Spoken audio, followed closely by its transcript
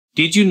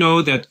Did you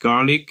know that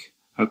garlic,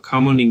 a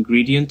common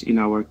ingredient in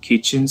our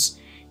kitchens,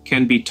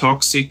 can be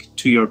toxic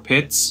to your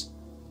pets?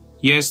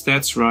 Yes,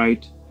 that's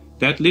right.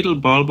 That little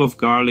bulb of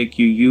garlic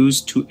you use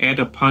to add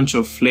a punch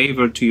of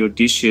flavor to your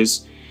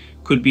dishes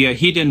could be a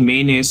hidden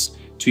menace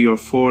to your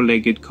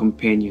four-legged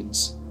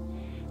companions.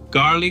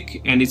 Garlic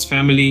and its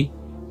family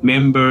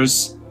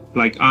members,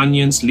 like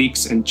onions,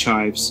 leeks, and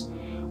chives,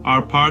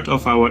 are part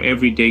of our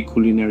everyday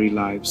culinary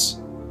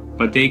lives,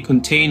 but they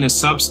contain a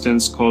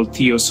substance called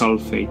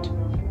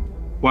thiosulfate.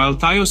 While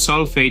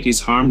thiosulfate is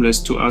harmless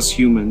to us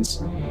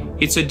humans,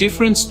 it's a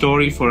different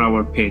story for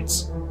our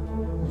pets.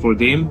 For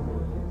them,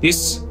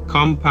 this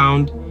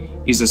compound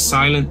is a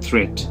silent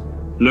threat,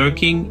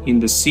 lurking in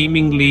the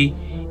seemingly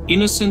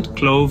innocent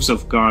cloves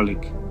of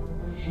garlic.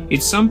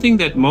 It's something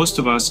that most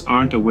of us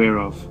aren't aware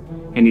of,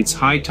 and it's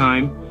high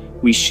time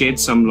we shed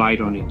some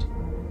light on it.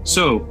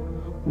 So,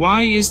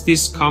 why is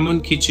this common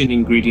kitchen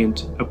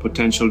ingredient a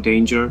potential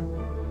danger?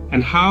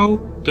 And how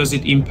does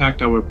it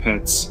impact our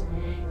pets?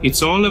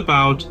 It's all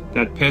about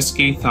that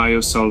pesky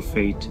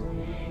thiosulfate,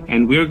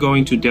 and we're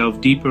going to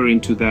delve deeper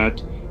into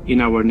that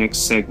in our next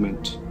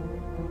segment.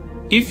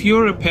 If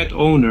you're a pet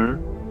owner,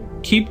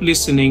 keep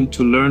listening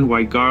to learn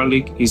why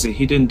garlic is a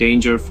hidden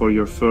danger for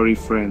your furry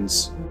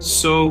friends.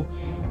 So,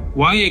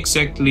 why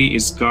exactly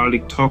is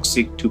garlic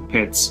toxic to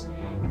pets?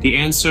 The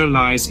answer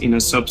lies in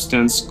a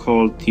substance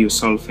called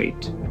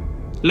thiosulfate.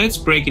 Let's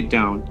break it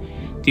down.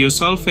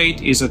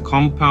 Thiosulfate is a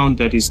compound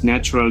that is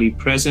naturally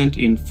present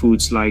in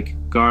foods like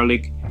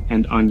garlic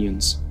and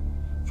onions.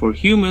 For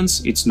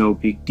humans, it's no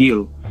big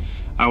deal.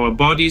 Our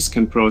bodies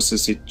can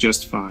process it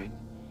just fine.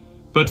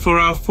 But for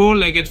our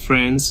four-legged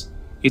friends,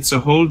 it's a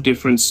whole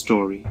different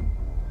story.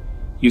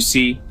 You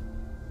see,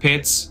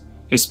 pets,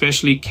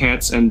 especially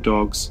cats and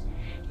dogs,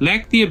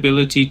 lack the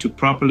ability to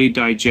properly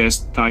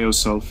digest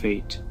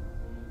thiosulfate.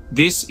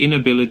 This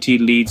inability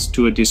leads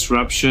to a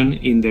disruption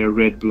in their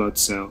red blood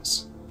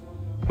cells.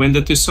 When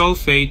the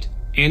thiosulfate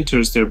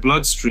enters their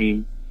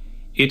bloodstream,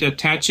 it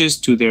attaches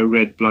to their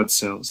red blood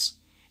cells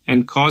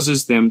and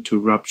causes them to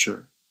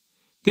rupture.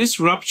 This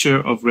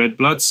rupture of red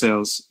blood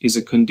cells is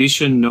a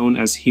condition known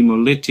as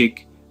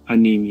hemolytic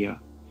anemia.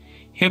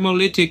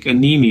 Hemolytic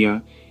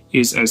anemia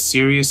is as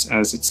serious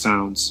as it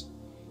sounds.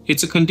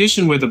 It's a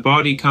condition where the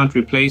body can't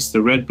replace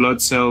the red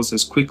blood cells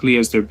as quickly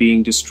as they're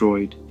being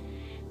destroyed.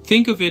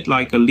 Think of it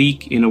like a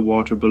leak in a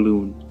water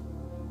balloon.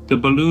 The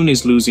balloon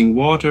is losing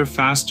water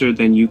faster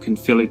than you can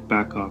fill it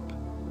back up.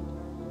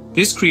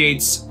 This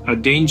creates a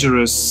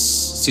dangerous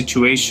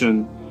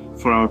situation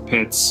for our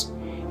pets,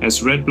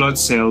 as red blood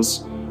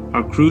cells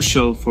are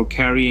crucial for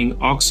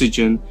carrying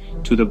oxygen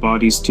to the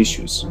body's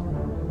tissues.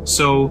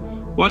 So,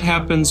 what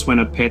happens when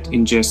a pet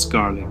ingests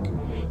garlic?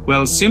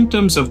 Well,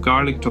 symptoms of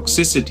garlic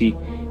toxicity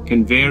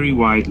can vary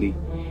widely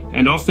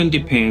and often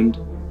depend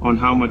on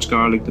how much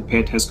garlic the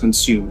pet has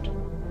consumed.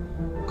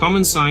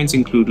 Common signs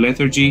include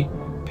lethargy,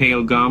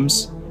 pale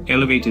gums,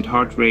 elevated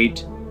heart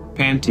rate,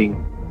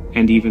 panting,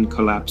 and even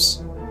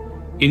collapse.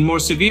 In more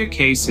severe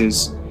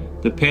cases,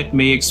 the pet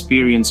may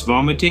experience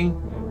vomiting,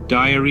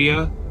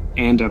 diarrhea,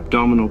 and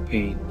abdominal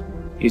pain.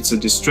 It's a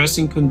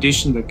distressing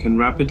condition that can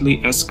rapidly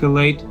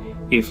escalate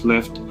if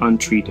left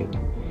untreated.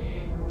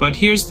 But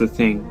here's the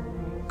thing.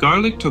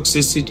 Garlic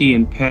toxicity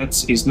in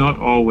pets is not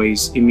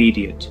always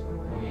immediate.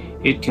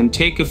 It can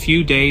take a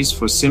few days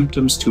for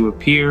symptoms to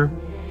appear,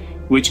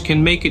 which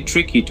can make it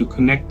tricky to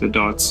connect the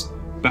dots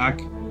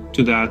back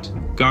to that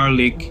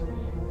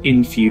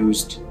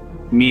garlic-infused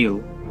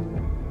meal.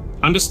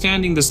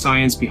 Understanding the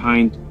science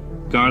behind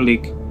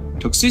garlic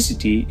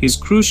toxicity is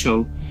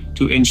crucial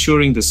to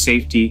ensuring the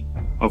safety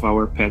of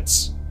our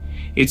pets.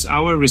 It's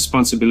our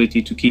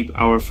responsibility to keep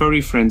our furry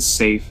friends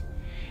safe,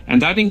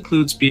 and that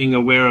includes being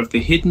aware of the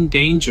hidden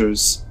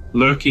dangers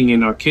lurking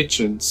in our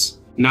kitchens.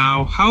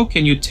 Now, how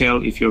can you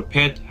tell if your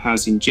pet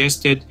has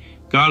ingested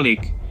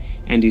garlic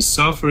and is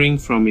suffering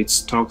from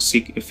its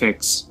toxic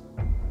effects?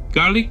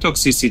 Garlic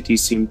toxicity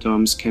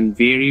symptoms can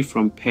vary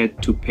from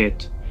pet to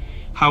pet.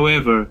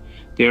 However,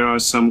 there are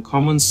some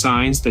common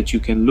signs that you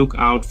can look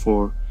out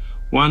for.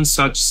 One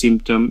such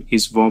symptom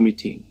is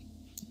vomiting.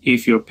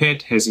 If your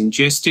pet has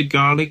ingested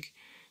garlic,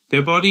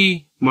 their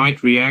body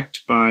might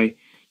react by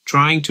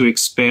trying to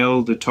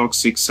expel the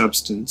toxic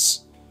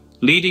substance,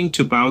 leading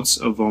to bouts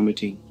of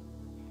vomiting.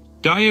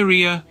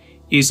 Diarrhea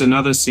is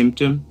another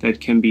symptom that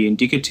can be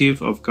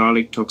indicative of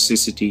garlic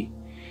toxicity.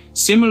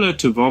 Similar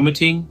to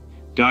vomiting,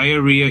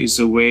 diarrhea is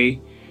a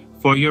way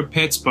for your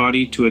pet's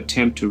body to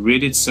attempt to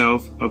rid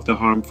itself of the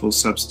harmful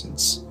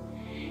substance.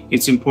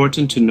 It's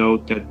important to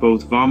note that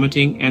both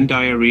vomiting and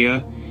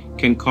diarrhea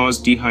can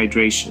cause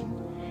dehydration,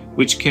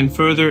 which can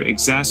further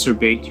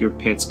exacerbate your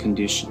pet's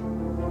condition.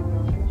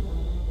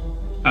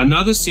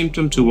 Another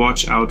symptom to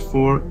watch out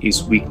for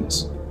is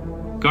weakness.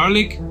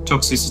 Garlic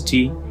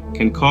toxicity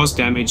can cause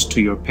damage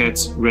to your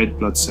pet's red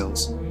blood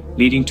cells,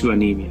 leading to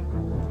anemia.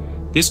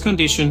 This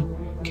condition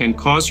can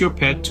cause your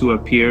pet to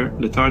appear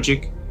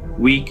lethargic,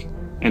 weak,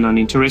 and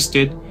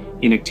uninterested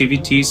in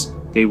activities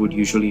they would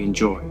usually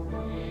enjoy.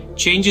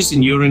 Changes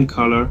in urine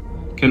color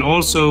can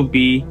also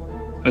be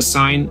a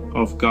sign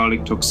of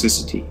garlic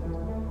toxicity.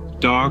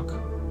 Dark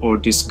or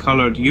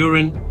discolored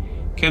urine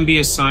can be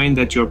a sign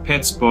that your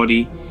pet's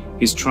body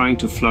is trying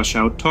to flush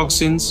out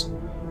toxins,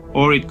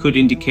 or it could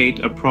indicate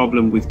a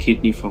problem with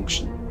kidney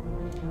function.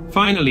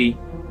 Finally,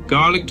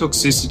 garlic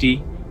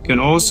toxicity can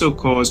also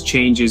cause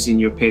changes in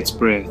your pet's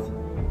breath,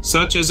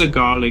 such as a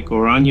garlic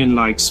or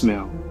onion-like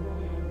smell.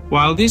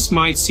 While this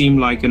might seem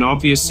like an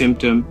obvious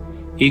symptom,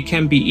 it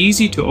can be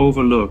easy to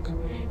overlook,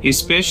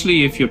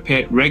 especially if your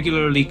pet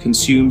regularly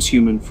consumes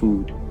human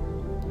food.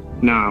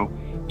 Now,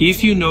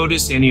 if you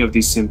notice any of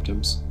these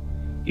symptoms,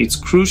 it's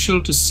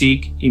crucial to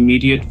seek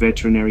immediate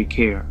veterinary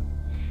care.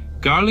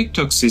 Garlic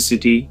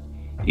toxicity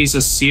is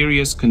a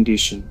serious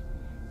condition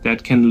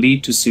that can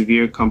lead to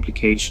severe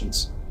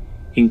complications,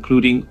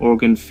 including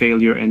organ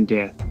failure and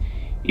death,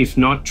 if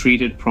not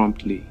treated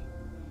promptly.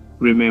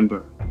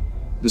 Remember,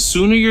 the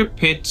sooner your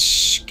pet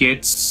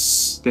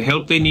gets the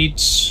help they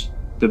need,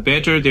 the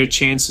better their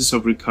chances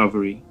of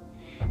recovery.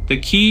 The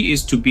key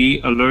is to be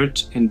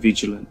alert and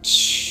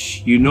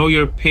vigilant. You know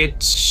your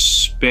pet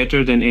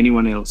better than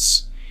anyone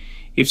else.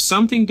 If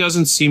something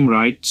doesn't seem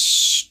right,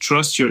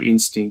 trust your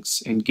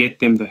instincts and get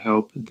them the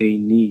help they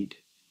need.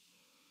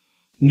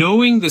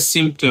 Knowing the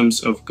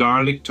symptoms of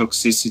garlic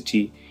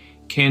toxicity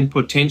can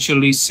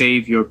potentially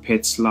save your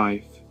pet's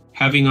life.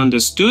 Having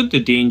understood the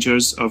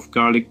dangers of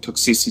garlic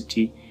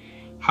toxicity,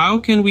 how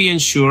can we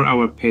ensure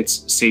our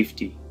pet's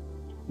safety?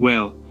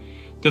 Well,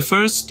 the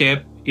first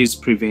step is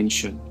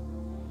prevention.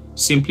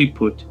 Simply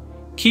put,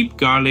 keep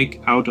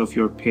garlic out of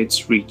your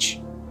pet's reach.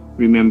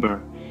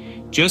 Remember,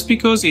 just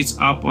because it's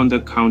up on the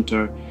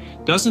counter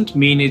doesn't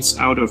mean it's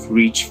out of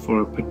reach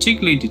for a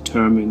particularly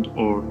determined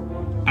or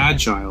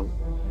agile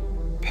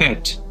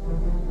pet.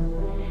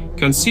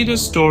 Consider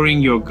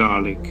storing your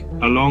garlic,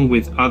 along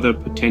with other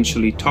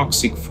potentially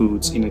toxic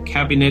foods, in a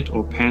cabinet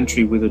or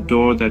pantry with a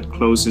door that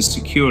closes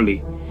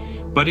securely.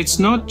 But it's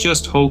not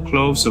just whole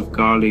cloves of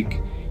garlic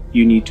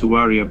you need to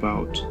worry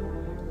about.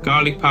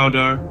 Garlic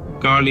powder,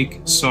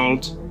 garlic,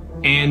 salt,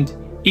 and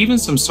even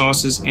some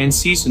sauces and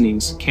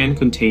seasonings can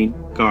contain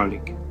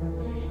garlic.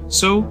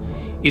 So,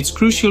 it's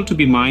crucial to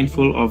be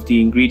mindful of the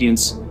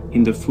ingredients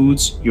in the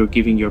foods you're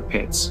giving your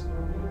pets.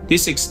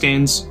 This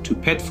extends to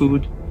pet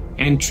food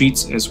and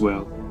treats as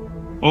well.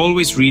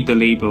 Always read the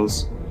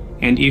labels,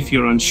 and if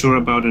you're unsure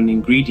about an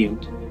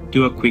ingredient,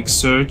 do a quick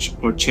search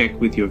or check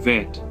with your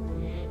vet.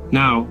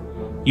 Now,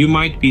 you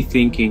might be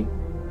thinking,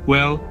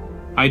 well,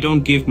 I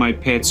don't give my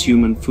pets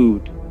human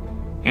food,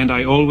 and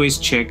I always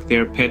check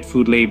their pet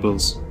food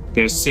labels.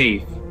 They're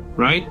safe,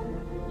 right?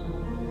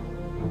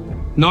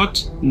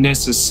 Not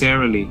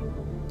necessarily.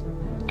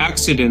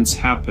 Accidents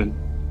happen.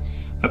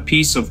 A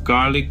piece of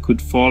garlic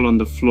could fall on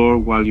the floor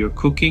while you're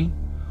cooking,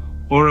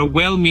 or a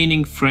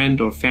well-meaning friend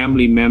or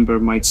family member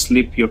might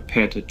slip your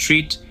pet a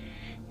treat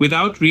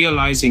without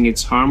realizing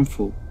it's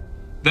harmful.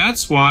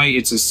 That's why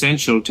it's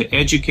essential to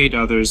educate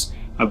others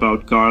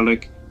about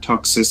garlic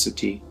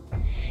toxicity.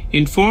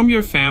 Inform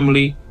your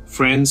family,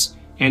 friends,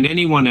 and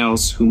anyone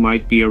else who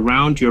might be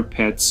around your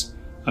pets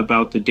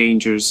about the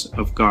dangers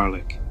of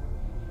garlic.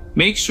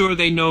 Make sure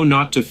they know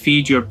not to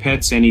feed your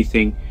pets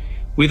anything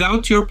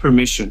without your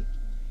permission,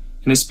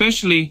 and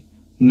especially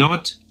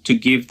not to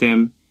give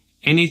them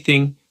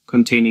anything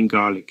containing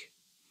garlic.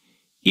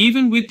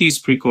 Even with these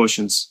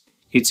precautions,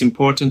 it's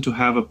important to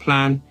have a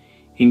plan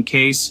in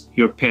case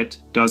your pet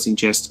does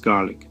ingest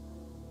garlic.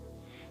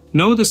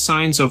 Know the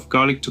signs of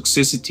garlic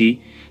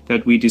toxicity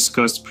that we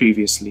discussed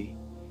previously,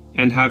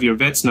 and have your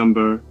vet's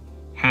number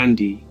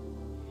handy.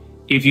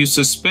 If you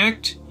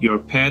suspect your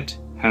pet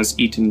has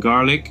eaten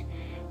garlic,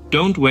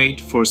 don't wait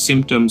for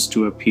symptoms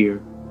to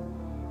appear.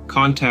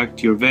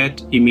 Contact your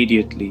vet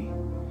immediately.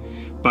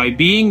 By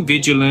being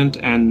vigilant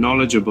and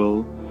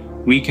knowledgeable,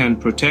 we can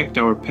protect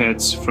our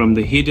pets from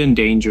the hidden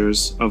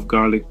dangers of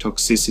garlic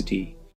toxicity.